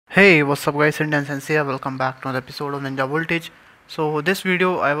Hey, what's up guys, Indian Sensei here. Welcome back to another episode of Ninja Voltage. So this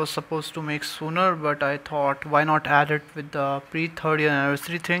video I was supposed to make sooner, but I thought why not add it with the pre-3rd year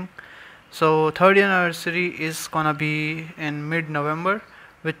anniversary thing. So 3rd year anniversary is gonna be in mid-November,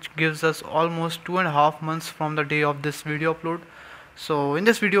 which gives us almost 2.5 months from the day of this video upload. So in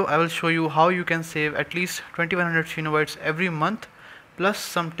this video I will show you how you can save at least 2100 Shinobites every month, plus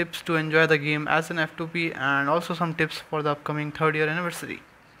some tips to enjoy the game as an F2P and also some tips for the upcoming 3rd year anniversary.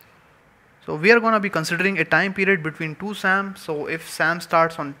 So we are going to be considering a time period between two SAM. So if SAM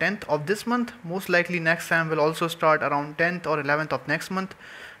starts on 10th of this month, most likely next SAM will also start around 10th or 11th of next month,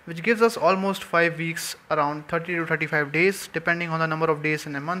 which gives us almost 5 weeks, around 30 to 35 days, depending on the number of days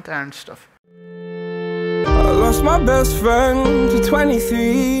in a month and stuff. I lost my best friend to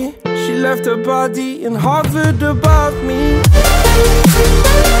 23. She left her body and hovered above me.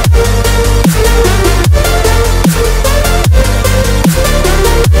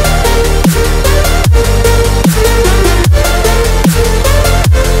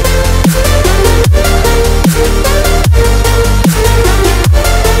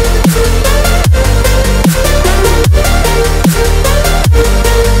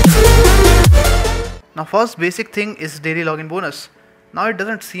 Now first basic thing is daily login bonus. Now it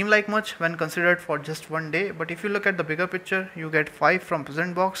doesn't seem like much when considered for just one day, but if you look at the bigger picture, you get 5 from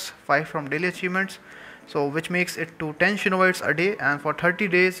present box, 5 from daily achievements, so which makes it to 10 Shinobites a day, and for 30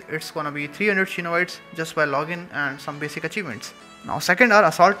 days it's gonna be 300 Shinobites just by login and some basic achievements. Now second are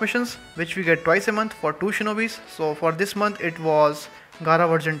assault missions, which we get twice a month for 2 Shinobis. So for this month it was Gara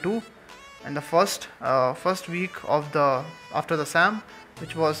version 2 and the first week of after the SAM,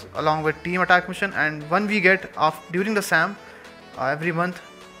 which was along with team attack mission, and one we get during the SAM every month,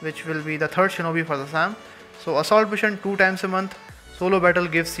 which will be the 3rd Shinobi for the SAM. So assault mission 2 times a month, solo battle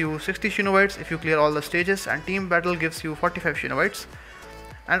gives you 60 Shinobites if you clear all the stages, and team battle gives you 45 Shinobites.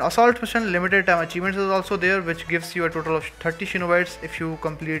 And assault mission limited time achievements is also there, which gives you a total of 30 Shinobites if you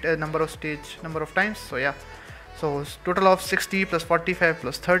complete a number of times. So yeah, so total of 60 plus 45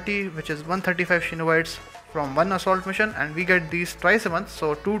 plus 30, which is 135 Shinobites from one assault mission, and we get these twice a month.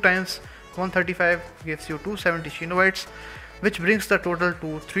 So 2 times 135 gives you 270 Shinobites, which brings the total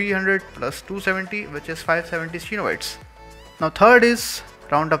to 300 plus 270, which is 570 Shinobites. Now third is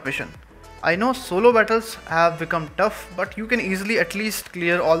roundup mission. I know solo battles have become tough, but you can easily at least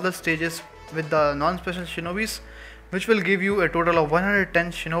clear all the stages with the non-special Shinobis, which will give you a total of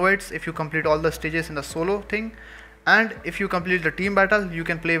 110 Shinobites if you complete all the stages in the solo thing. And if you complete the team battle, you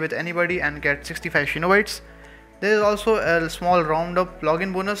can play with anybody and get 65 Shinobites. There is also a small roundup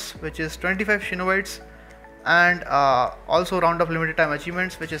login bonus, which is 25 Shinobites, and also roundup limited time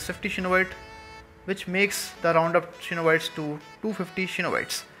achievements, which is 50 Shinobite, which makes the roundup Shinobites to 250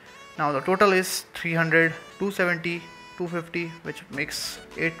 Shinobites. Now the total is 300, 270, 250, which makes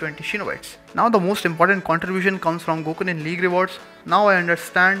 820 Shinobites. Now the most important contribution comes from Gokunin League rewards. Now I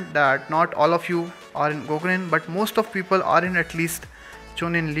understand that not all of you are in Gokunin, but most of people are in at least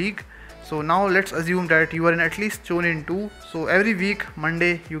Chonin League. So now let's assume that you are in at least Chonin 2. So every week,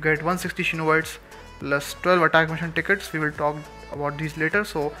 Monday, you get 160 Shinobites plus 12 attack mission tickets. We will talk about these later.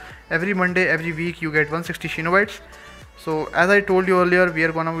 So every Monday, every week, you get 160 Shinobites. So as I told you earlier, we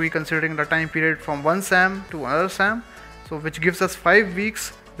are going to be considering the time period from one SAM to another SAM, so which gives us 5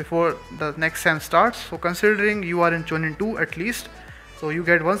 weeks before the next SAM starts. So considering you are in Chonin 2 at least, so you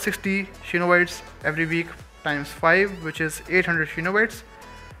get 160 Shinobites every week times 5, which is 800 Shinobites.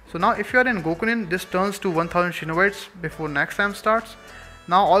 So now if you are in Gokunin, this turns to 1000 Shinobites before next SAM starts.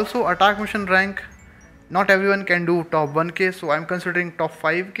 Now also attack mission rank, not everyone can do top 1k, so I'm considering top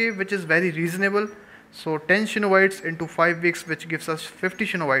 5k, which is very reasonable. So 10 Shinobites into 5 weeks, which gives us 50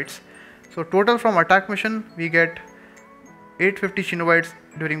 Shinobites. So total from attack mission, we get 850 Shinobites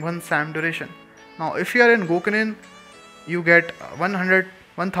during one SAM duration. Now if you are in Gokunin, you get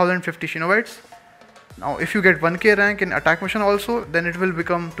 1050 Shinobites. Now if you get 1k rank in attack mission also, then it will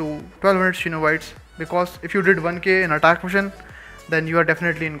become to 1200 Shinobites, because if you did 1k in attack mission, then you are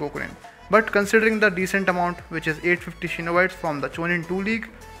definitely in Gokunin. But considering the decent amount, which is 850 Shinobites from the Chonin 2 league,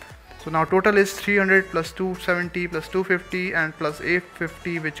 so now total is 300 plus 270 plus 250 and plus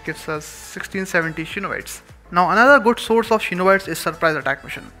 850, which gives us 1670 Shinobites. Now another good source of Shinobites is surprise attack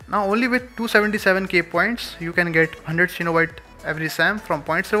mission. Now only with 277k points, you can get 100 Shinobite every SAM from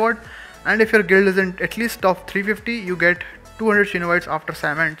points reward, and if your guild is in at least top 350, you get 200 Shinobites after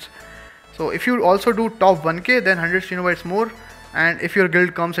SAM ends. So if you also do top 1k, then 100 Shinobites more, and if your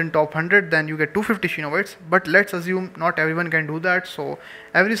guild comes in top 100, then you get 250 Shinobites. But let's assume not everyone can do that, so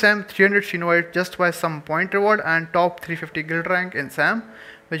every SAM 300 Shinobites just by some point reward and top 350 guild rank in SAM,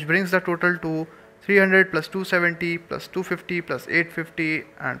 which brings the total to 300 plus 270 plus 250 plus 850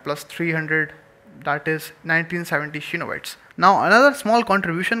 and plus 300, that is 1970 Shinobites. Now another small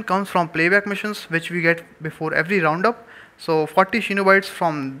contribution comes from playback missions which we get before every roundup. So 40 Shinobites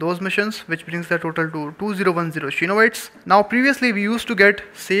from those missions, which brings the total to 2010 Shinobites. Now previously we used to get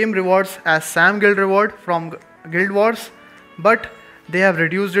same rewards as Sam Guild reward from Guild Wars, but they have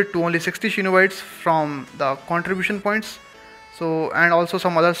reduced it to only 60 Shinobites from the contribution points. So, and also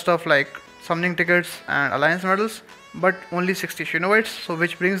some other stuff like summoning tickets and alliance medals, but only 60 Shinobites, so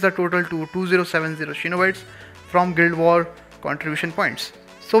which brings the total to 2070 Shinobites from Guild War contribution points.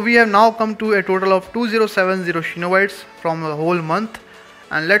 So we have now come to a total of 2070 Shinobites from the whole month,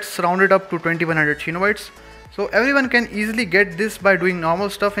 and let's round it up to 2100 Shinobites. So everyone can easily get this by doing normal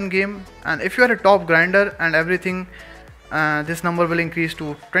stuff in game, and if you are a top grinder and everything, this number will increase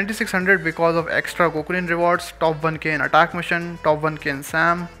to 2600 because of extra Gokunin rewards, top 1k in attack mission, top 1k in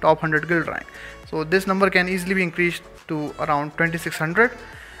Sam, top 100 guild rank. So this number can easily be increased to around 2600,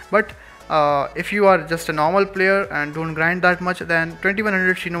 but if you are just a normal player and don't grind that much, then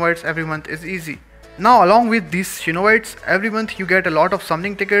 2100 Shinobites every month is easy. Now along with these Shinobites, every month you get a lot of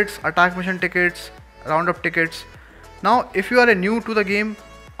summoning tickets, attack mission tickets, roundup tickets. Now if you are a new to the game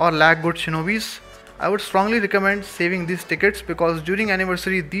or lack good Shinobis, I would strongly recommend saving these tickets, because during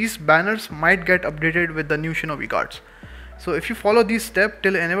anniversary these banners might get updated with the new Shinobi cards. So if you follow these steps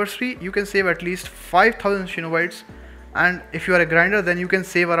till anniversary, you can save at least 5000 Shinobites, and if you are a grinder then you can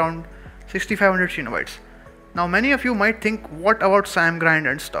save around 6500 Shinobites. Now many of you might think, what about Sam grind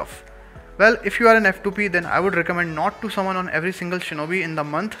and stuff? Well, if you are an F2P, then I would recommend not to summon on every single Shinobi in the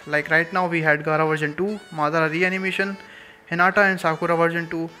month. Like right now we had Gaara version 2, Madara reanimation, Hinata and Sakura version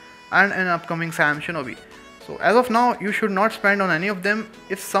 2, and an upcoming Sam Shinobi. So as of now, you should not spend on any of them.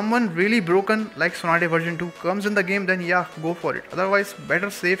 If someone really broken like Tsunade version 2 comes in the game, then yeah, go for it. Otherwise, better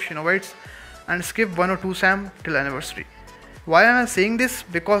save Shinobites and skip 1 or 2 Sam till anniversary. Why am I saying this?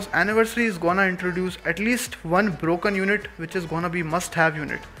 Because anniversary is gonna introduce at least one broken unit, which is gonna be must have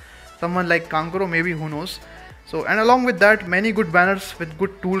unit. Someone like Kankuro, maybe, who knows. So, and along with that, many good banners with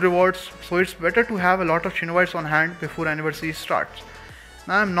good tool rewards. So it's better to have a lot of Shinobites on hand before anniversary starts.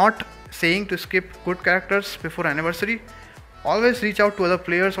 Now I'm not saying to skip good characters before anniversary. Always reach out to other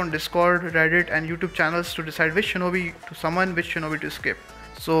players on Discord, Reddit and YouTube channels to decide which Shinobi to summon, which Shinobi to skip.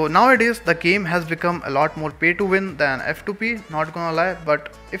 So nowadays the game has become a lot more pay to win than F2P, not gonna lie,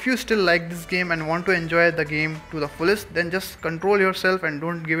 but if you still like this game and want to enjoy the game to the fullest, then just control yourself and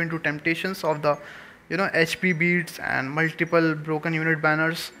don't give in to temptations of the HP beads and multiple broken unit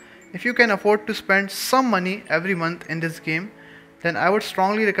banners. If you can afford to spend some money every month in this game, then I would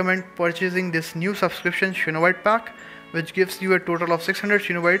strongly recommend purchasing this new subscription Shinobite pack, which gives you a total of 600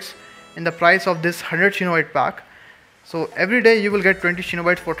 Shinobites in the price of this 100 Shinobite pack. So every day you will get 20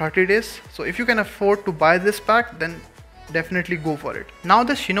 Shinobites for 30 days. So if you can afford to buy this pack, then definitely go for it. Now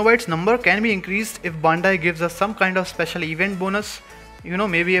the Shinobites number can be increased if Bandai gives us some kind of special event bonus,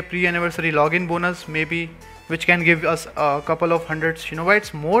 maybe a pre-anniversary login bonus, maybe, which can give us a couple of hundred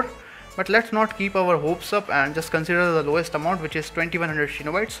Shinobites more. But let's not keep our hopes up and just consider the lowest amount, which is 2100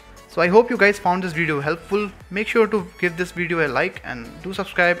 Shinobites. So I hope you guys found this video helpful. Make sure to give this video a like and do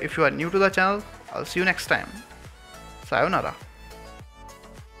subscribe if you are new to the channel. I'll see you next time. Sayonara.